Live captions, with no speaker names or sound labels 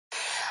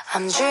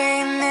I'm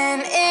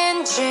dreaming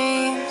in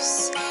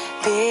dreams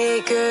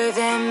bigger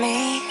than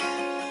me,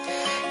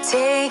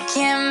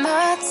 taking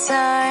my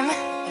time,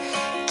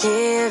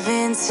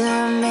 giving to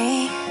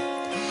me,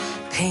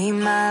 paint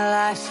my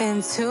life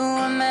into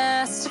a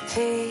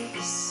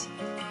masterpiece,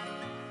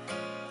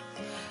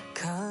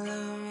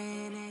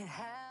 coloring it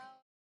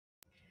how.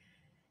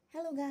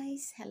 Hello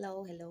guys,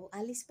 hello.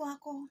 Alis po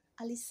ako,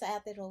 alis sa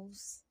Ate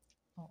Rose.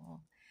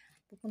 Oo,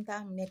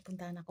 may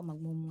puntahan ako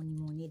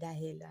magmumuni-muni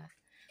dahil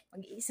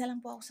mag-iisa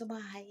lang po ako sa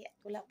bahay at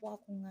wala po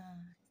akong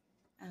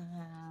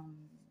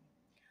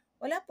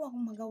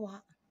magawa.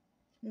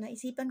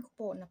 Naisipan ko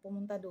po na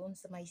pumunta doon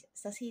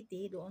sa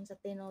city, doon sa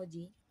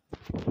Tennoji.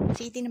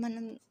 City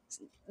naman,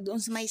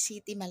 doon sa may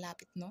city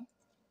malapit, no?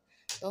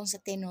 Doon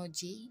sa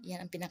Tennoji,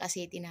 yan ang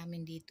pinaka-city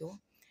namin dito.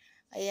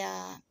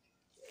 Kaya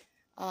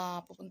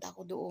pupunta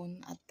ako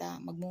doon at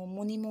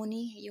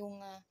magmumuni-muni,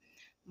 yung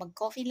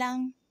mag-coffee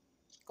lang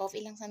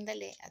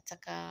sandali at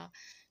saka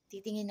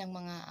titingin ng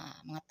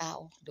mga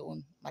tao doon.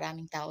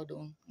 Maraming tao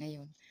doon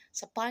ngayon.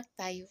 Sa park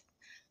tayo.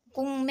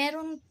 Kung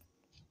meron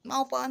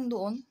maupuan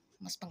doon,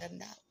 mas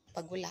maganda.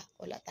 Pag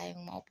wala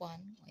tayong maupuan,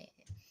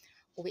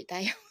 uwi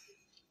tayo.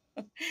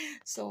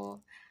 So,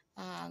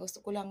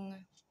 gusto ko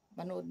lang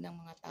manood ng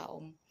mga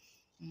taong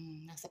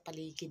nasa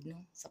paligid,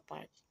 no, sa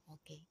park.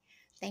 Okay.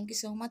 Thank you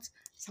so much.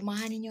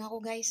 Samahan niyo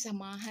ako, guys.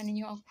 Samahan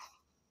niyo ako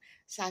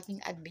sa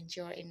aking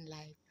adventure in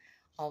life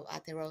of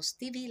Ate Rose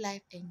TV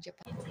Life in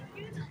Japan.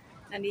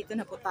 Nandito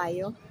na po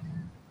tayo.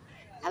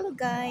 Hello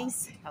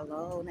guys.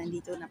 Hello.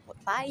 Nandito na po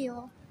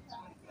tayo.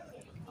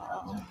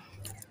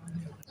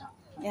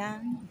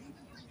 Yan.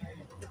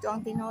 Ito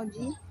ang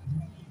Tennoji.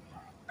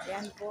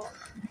 Yan po.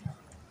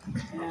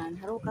 Yan.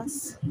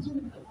 Harukas.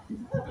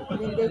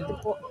 Hindi ito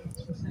po.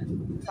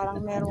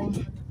 Parang merong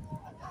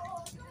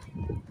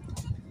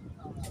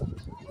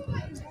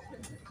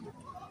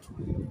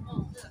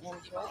yan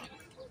po.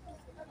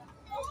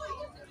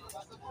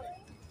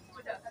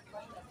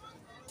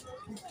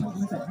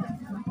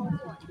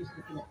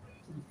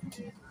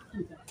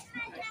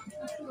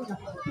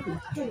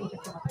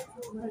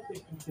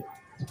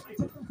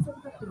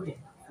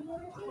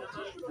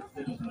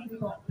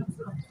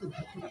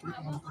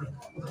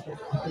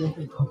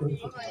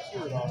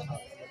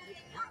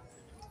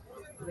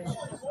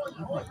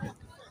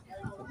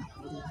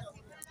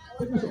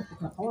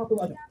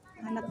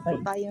 Hanap po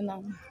tayo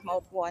ng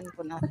maupuan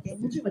po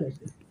natin.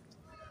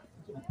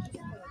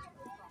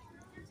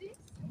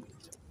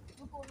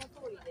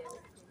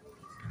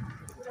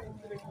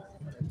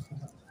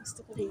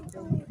 Gusto ko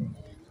dito.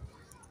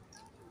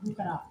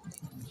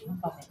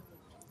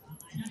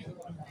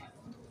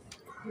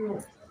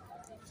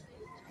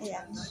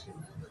 Ayan.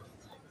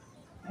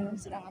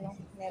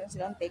 Meron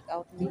silang take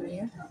out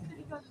menu.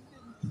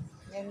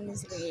 Meron din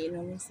silang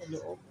iinumin sa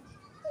loob.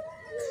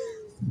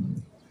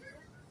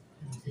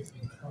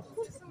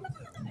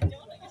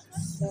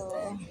 So,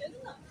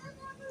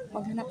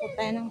 maghanap po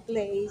tayo ng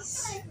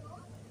place.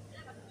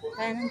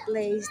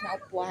 Na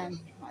upuan.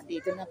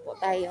 Dito na po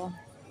tayo.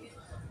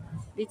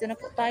 Dito na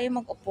po tayo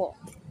mag-upo.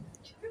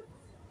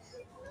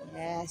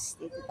 Yes,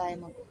 dito tayo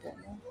mag-upo.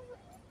 No?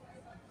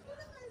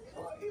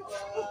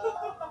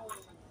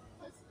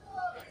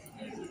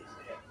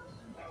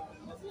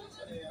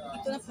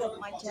 Ito na po,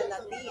 matcha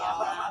latte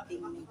ang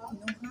ating kinuha.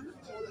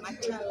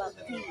 Matcha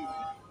latte.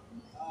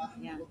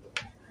 Yan.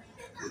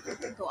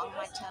 Ito ang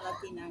matcha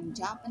latte ng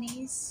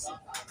Japanese.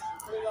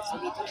 So,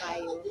 dito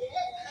tayo.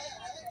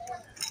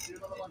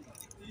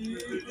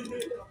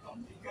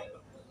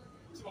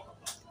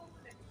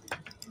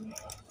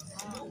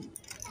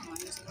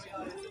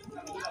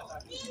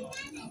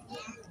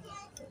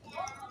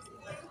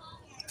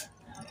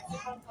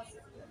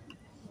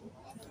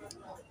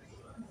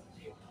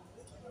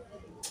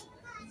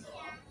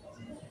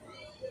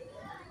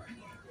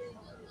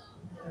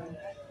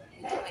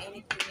 Ito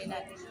mainit din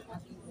natin ang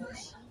ating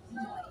wash.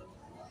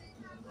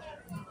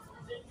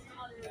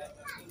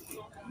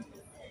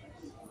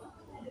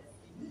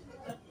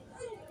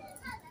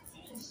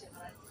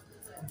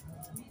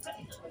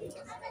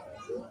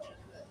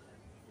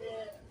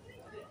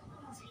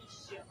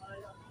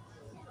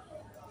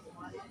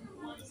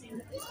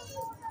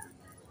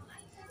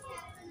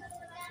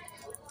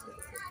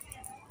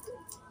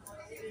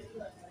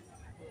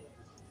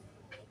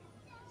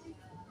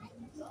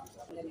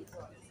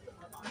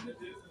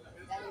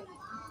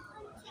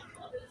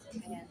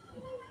 Ayan.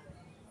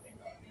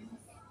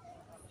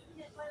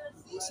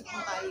 Isip po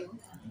tayo.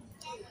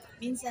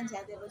 Minsan si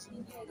Ate Rose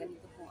ninyo,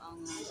 ganito po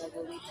ang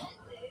gagawin.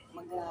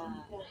 Mag-relax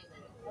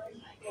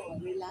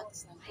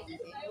ng konti.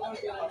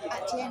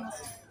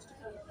 Chance.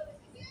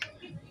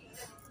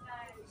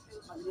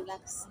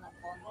 Mag-relax ng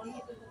konti.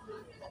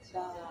 At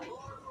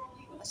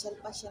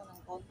pasyal-pasyal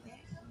ng konti.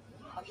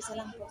 Mag-isa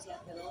lang po si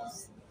Ate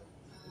Rose.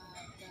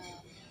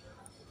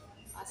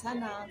 At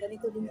sana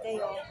ganito din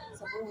kayo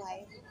sa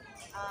buhay.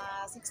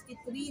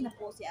 63 na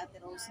po si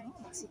Ate Rose, no?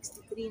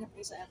 Mag-63 na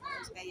po si Ate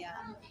Rose,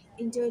 kaya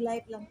enjoy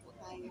life lang po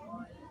tayo.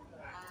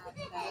 At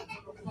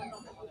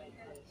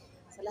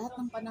sa lahat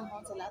ng panahon,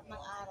 sa lahat ng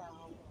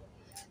araw,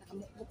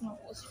 Namukbok ng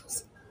puso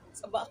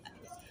sa bahay.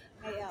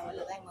 Kaya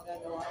wala tayong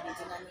magagawa.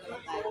 Dito namin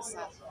naman tayo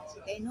sa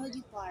Tennoji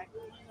Park.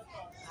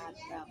 At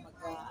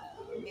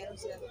meron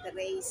silang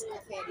terrace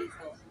cafe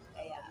dito.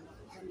 Kaya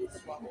nandito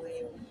po ako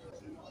ngayon.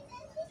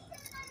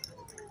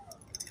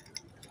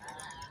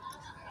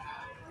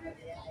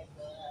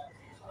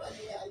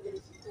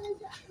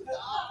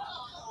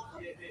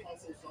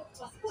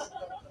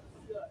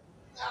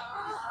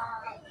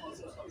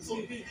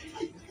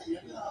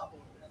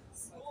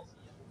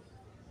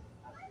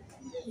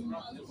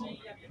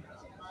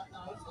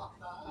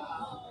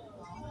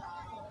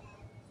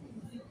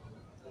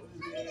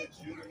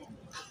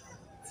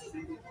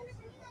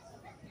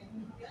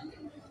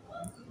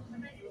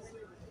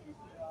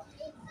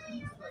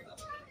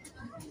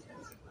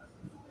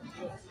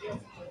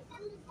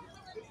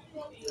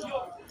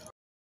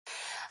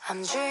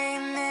 I'm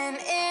dreaming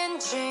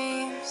in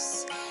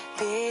dreams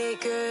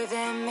bigger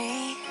than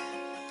me,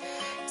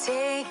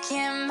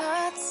 taking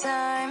my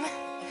time,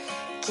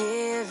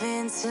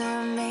 giving to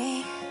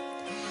me,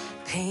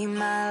 paint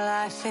my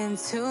life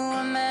into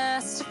a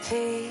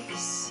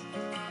masterpiece,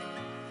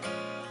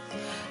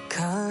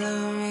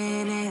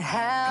 coloring it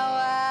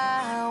how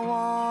I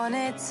want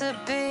it to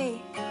be.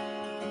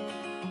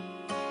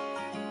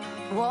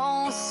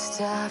 Won't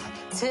stop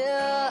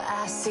till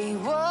I see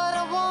what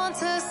I want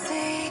to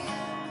see.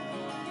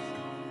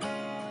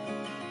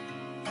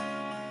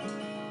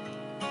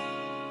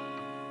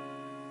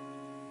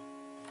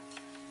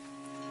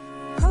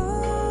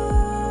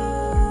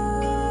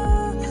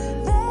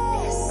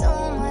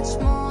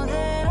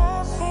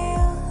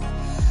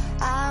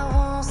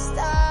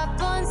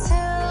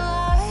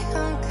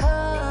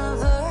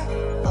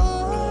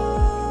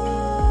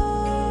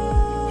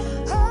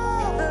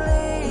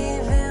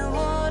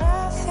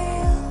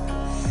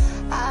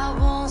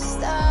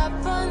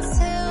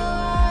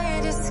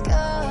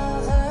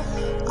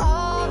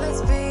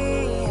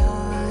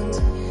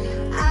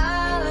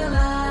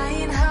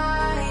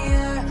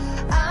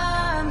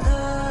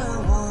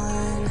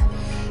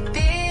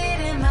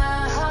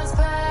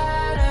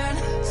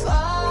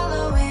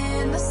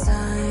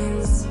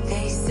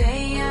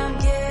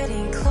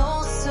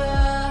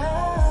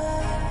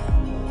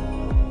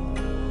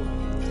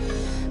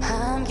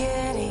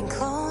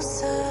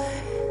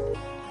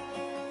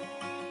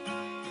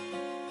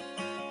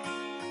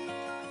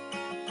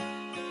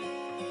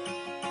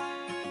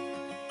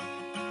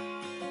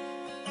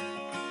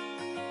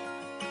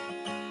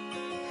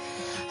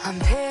 I'm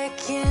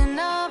picking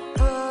up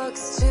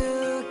books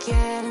to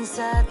get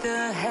inside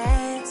the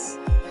heads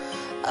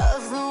of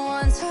the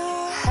ones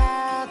who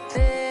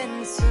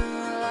happen to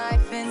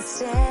life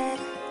instead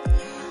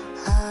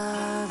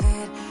of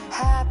it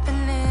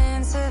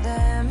happening to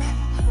them.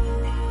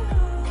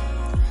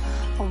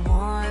 I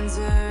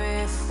wonder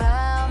if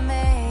I'll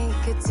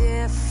make a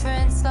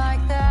difference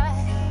like that,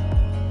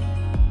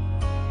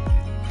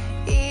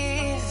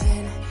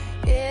 even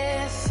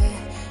if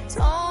it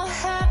don't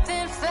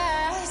happen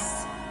fast.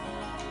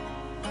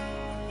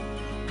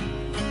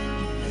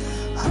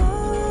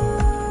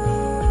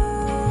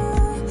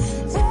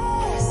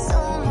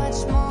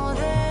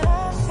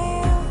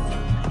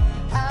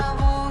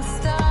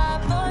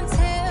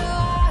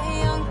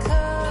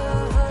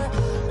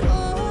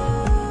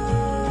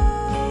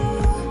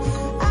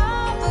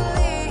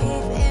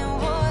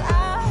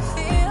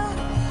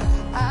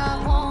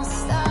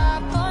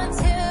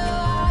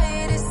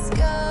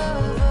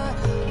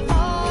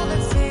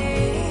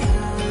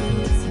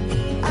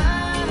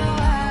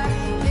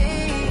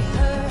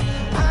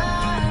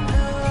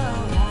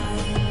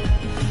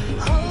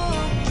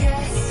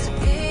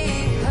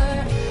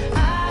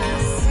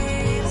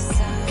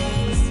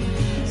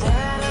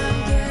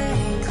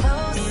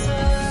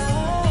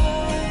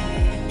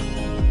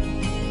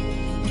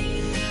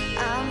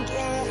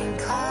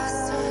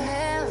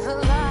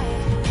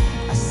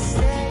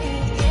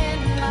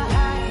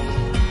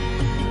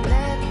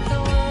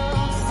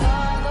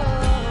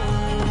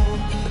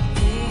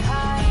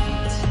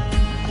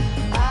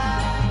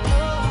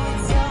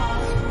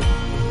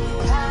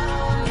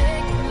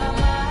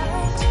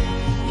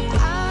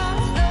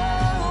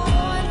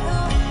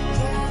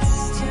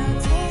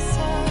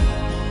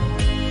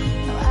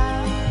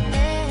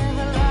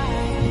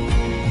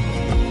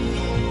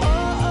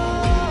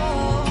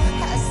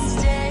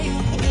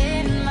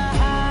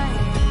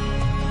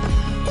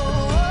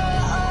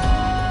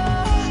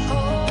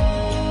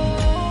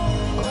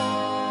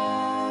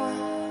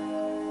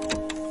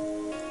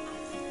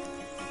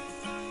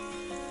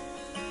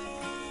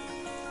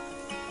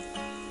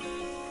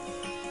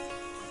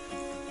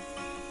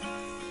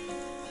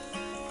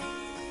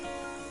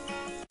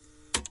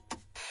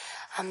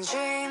 I'm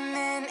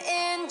dreaming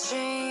in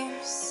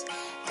dreams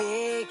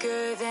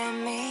bigger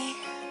than me,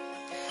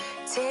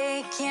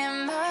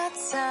 taking my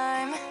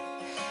time,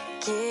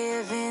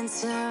 giving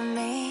to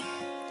me,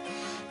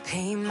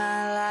 paint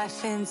my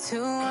life into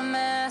a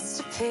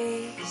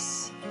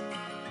masterpiece,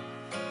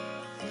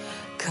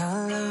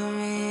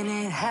 coloring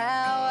it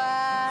how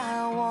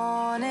I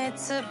want it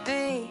to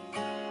be.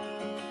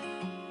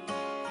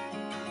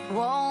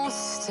 Won't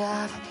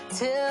stop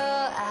till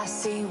I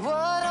see what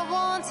I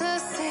want to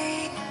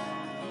see.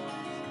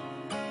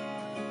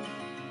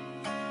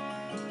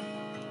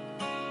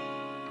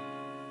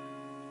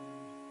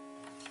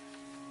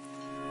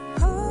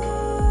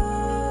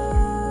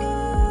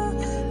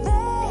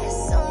 There's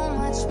so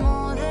much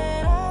more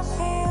that I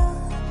feel.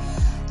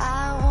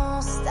 I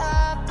won't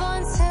stop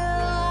until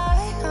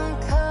I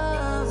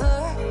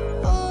uncover.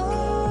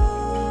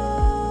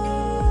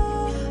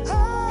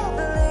 I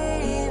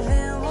believe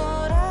in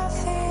what I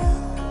feel.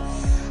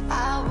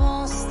 I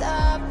won't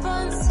stop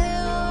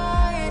until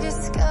I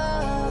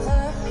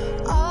discover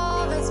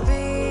all that's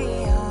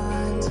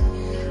beyond.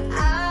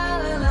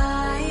 I'll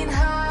align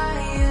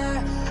higher.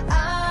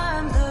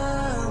 I'm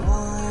the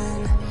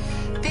one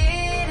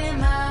beating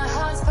my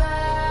heart's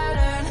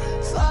pattern,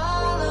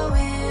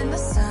 following the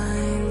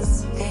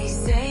signs. They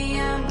say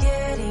I'm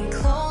getting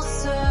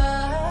closer.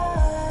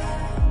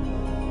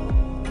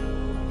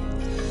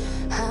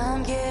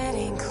 I'm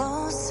getting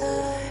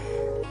closer.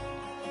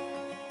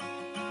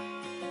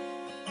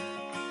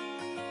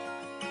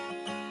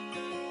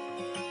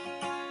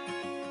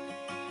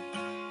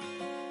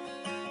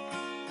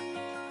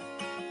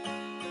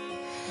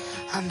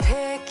 I'm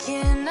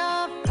picking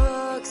up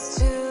books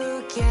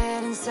to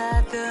get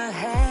inside the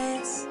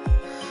heads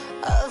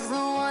of the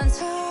ones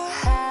who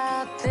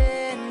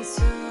happen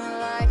to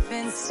life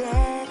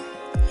instead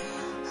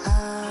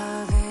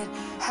of it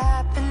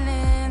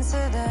happening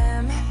to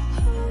them.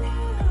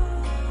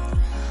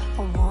 I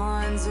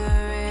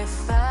wonder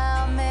if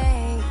I'll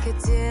make a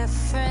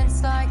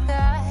difference like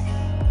that,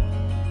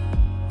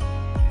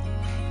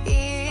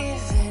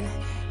 even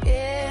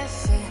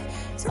if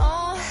it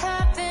don't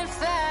happen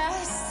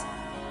fast.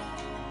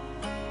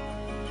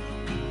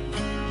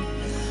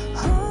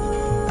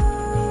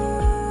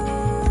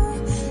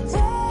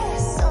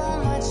 There's so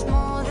much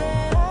more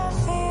that I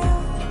feel.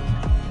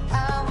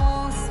 I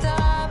won't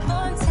stop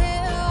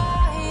until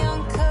I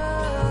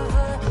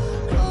uncover.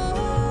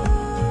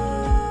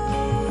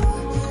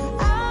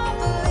 I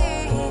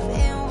believe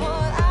in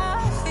what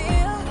I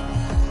feel.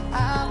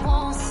 I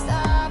won't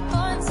stop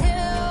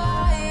until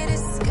I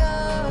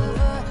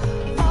discover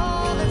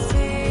all that's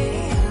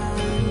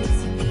beyond.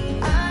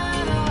 I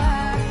know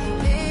I'll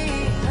be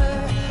her.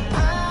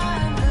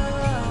 I'm the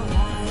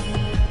one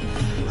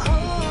who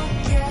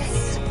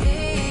gets to be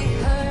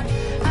her.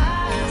 I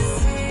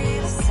see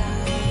the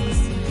signs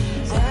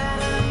that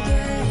I'm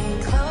getting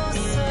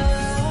closer.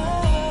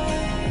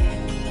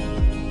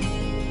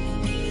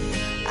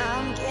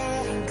 I'm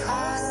getting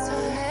closer.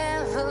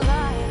 Never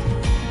lie.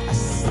 I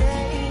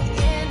stay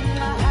in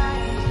my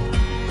hide.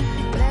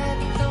 Let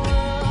the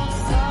world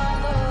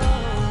follow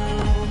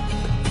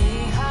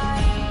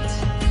behind.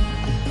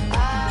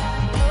 I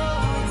know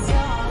it's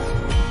all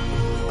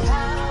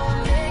how I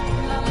make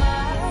my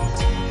mind.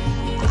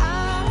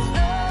 I'm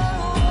the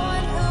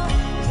one who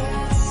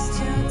gets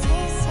to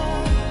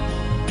decide.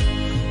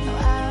 No,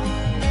 I'll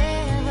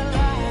never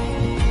lie.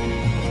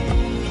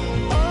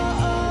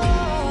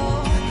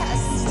 I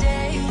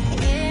stay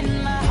in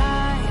my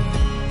hide.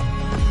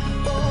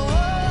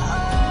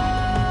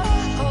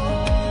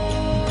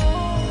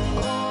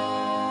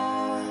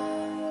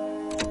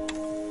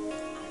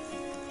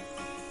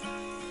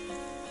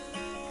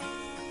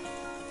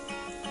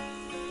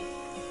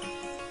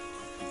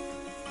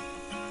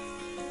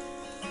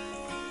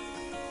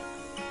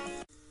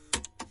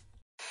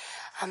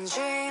 I'm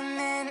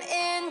dreaming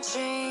in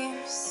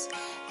dreams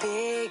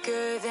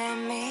bigger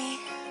than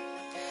me,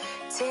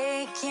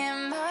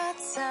 taking my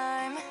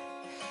time,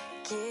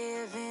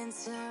 giving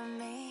to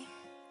me.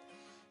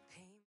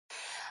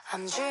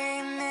 I'm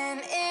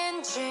dreaming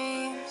in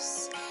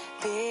dreams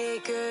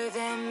bigger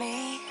than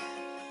me,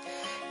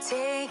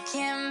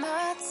 taking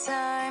my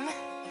time,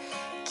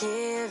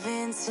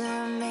 giving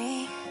to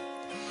me.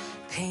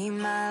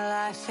 Paint my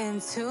life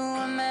into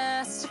a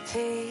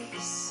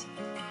masterpiece,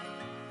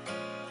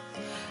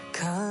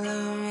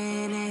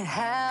 coloring it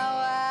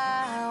how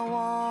I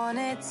want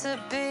it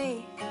to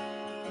be.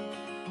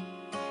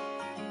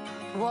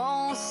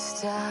 Won't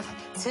stop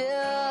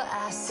till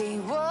I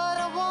see what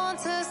I want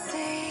to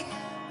see.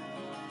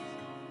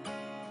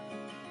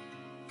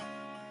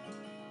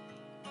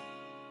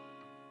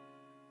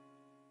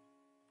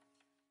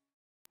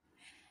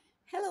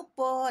 Hello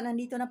po,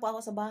 nandito na po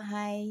ako sa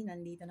bahay.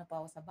 Nakauwi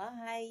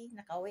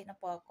na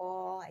po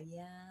ako.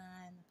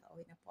 Ayan,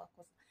 nakauwi na po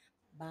ako sa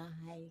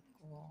bahay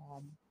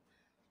ko.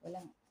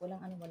 Walang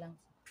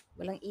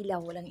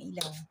ilaw.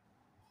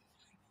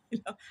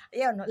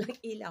 Ayun, walang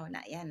ilaw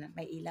na. Ayan,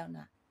 may ilaw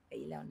na.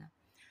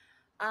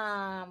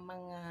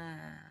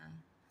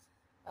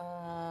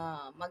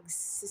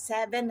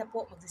 Magsi-7 na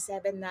po.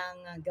 Magsi-7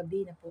 ng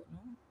gabi na po,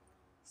 no?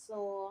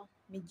 So,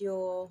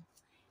 medyo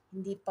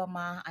hindi pa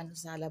maano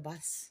sa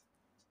labas.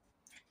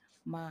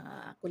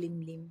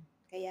 Makulimlim.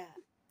 Kaya,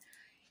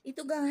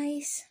 ito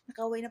guys,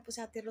 nakauwi na po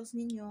sa Ate Rose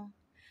ninyo.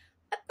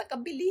 At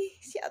nakabili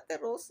si Ate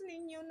Rose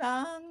ninyo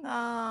ng,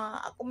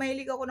 ako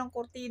mahilig ako ng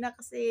kurtina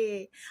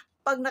kasi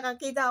pag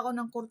nakakita ako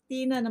ng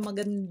kurtina na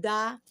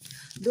maganda,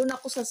 doon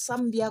ako sa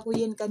Zambia ko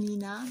yan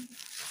kanina,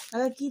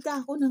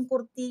 nakakita ako ng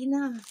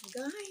kurtina.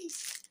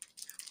 Guys,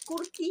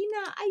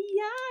 kurtina,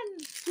 ayan,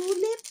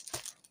 tulip.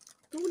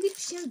 Tulip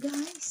siya,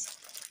 guys.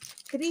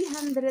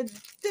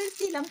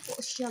 330 lang po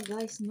siya,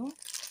 guys, no?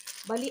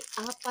 Bali,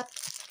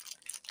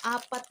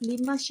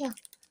 lima siya.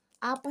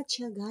 Apat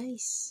siya,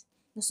 guys.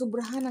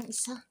 Nasubrahan ng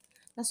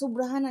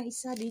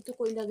isa. Dito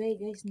ko ilagay,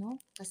 guys,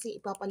 no? Kasi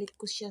ipapalit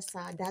ko siya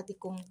sa dati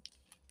kong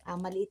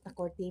maliit na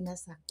cortina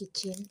sa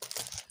kitchen.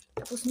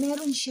 Tapos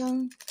meron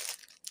siyang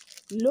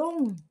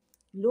long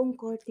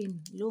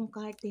curtain,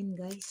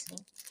 guys. No?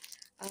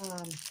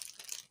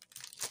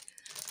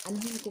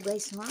 Anuhin ko,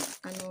 guys, ha?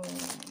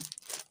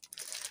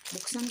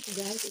 Buksan ko,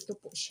 guys. Ito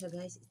po siya,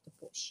 guys.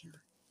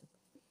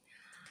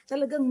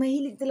 Talagang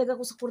mahilig talaga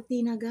ako sa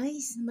kurtina,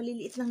 guys.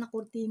 Maliliit lang na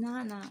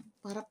kurtina na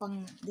para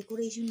pang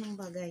decoration lang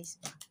ba, guys.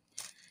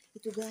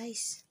 Ito,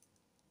 guys.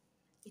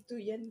 Ito,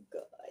 yan,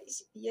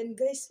 guys. Yan,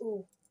 guys,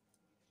 oh.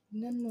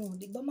 Tingnan mo.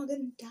 Di ba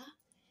maganda?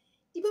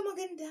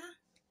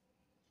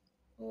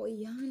 Oh,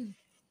 yan.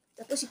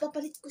 Tapos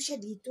ipapalit ko siya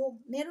dito.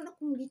 Meron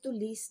akong dito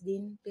list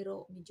din,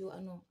 pero medyo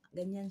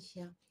ganyan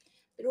siya.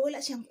 Pero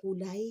wala siyang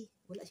kulay.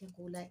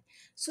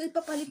 So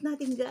ipapalit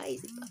natin,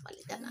 guys.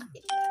 Ipapalitan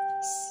natin,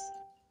 guys.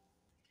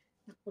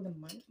 Ako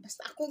naman.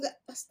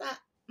 Basta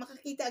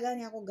makakita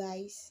gani ako,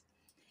 guys.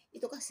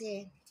 Ito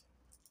kasi,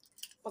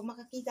 pag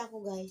makakita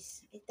ako,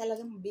 guys, ay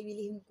talagang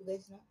bibilihin ko,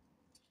 guys, no?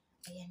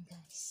 Ayan,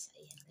 guys.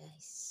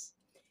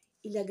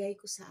 Ilagay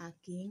ko sa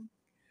aking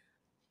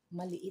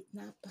maliit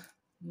na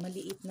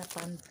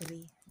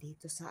pantry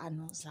dito sa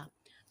sa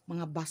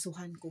mga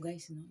basuhan ko,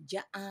 guys, no?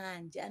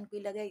 Diyan ko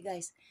ilagay,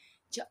 guys.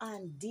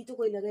 Dito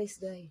ko ilagay,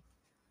 guys.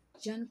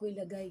 Diyan ko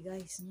ilagay,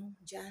 guys, no?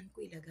 Diyan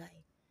ko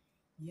ilagay.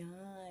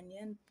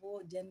 Yan po.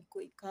 Diyan ko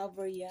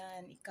i-cover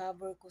yan.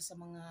 I-cover ko sa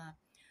mga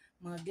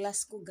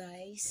glass ko,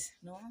 guys,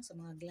 no? Sa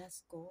mga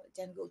glass ko,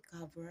 diyan ko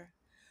i-cover.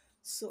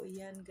 So,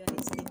 yan,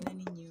 guys.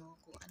 Tingnan ninyo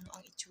kung ano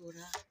ang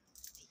itsura.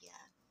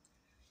 Ayan.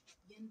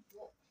 Yan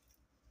po,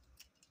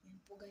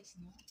 guys,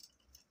 no?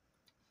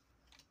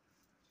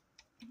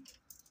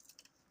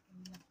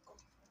 Nako.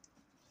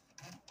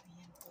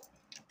 Ayan po.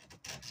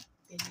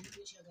 Tingnan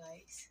ko siya,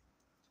 guys.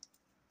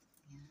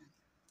 Ayan.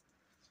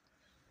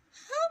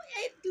 How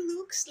it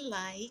looks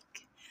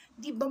like.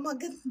 Di ba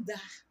maganda?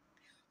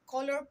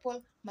 Colorful.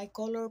 May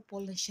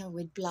colorful na siya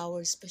with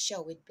flowers pa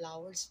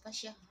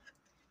siya.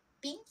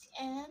 Pink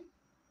and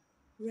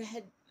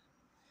red.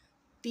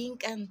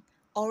 Pink and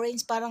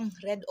orange. Parang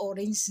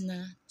red-orange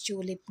na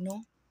tulip,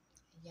 no?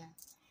 Ayan.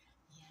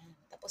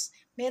 Tapos,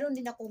 meron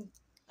din akong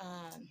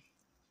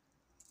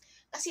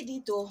kasi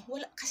dito,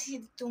 wala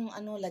kasi ditong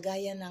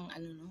lagayan ng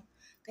no.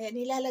 Kaya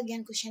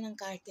nilalagyan ko siya ng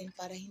curtain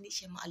para hindi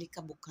siya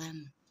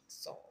maalikabukan.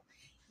 So,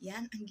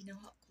 yan ang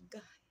ginawa ko,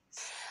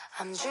 guys.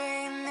 I'm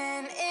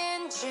dreaming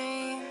in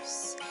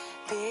dreams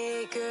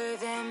bigger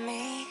than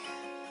me,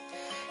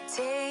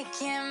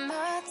 taking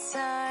my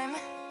time,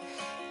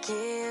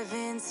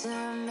 giving to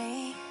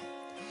me,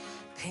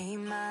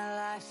 paint my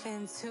life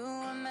into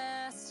a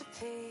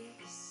masterpiece.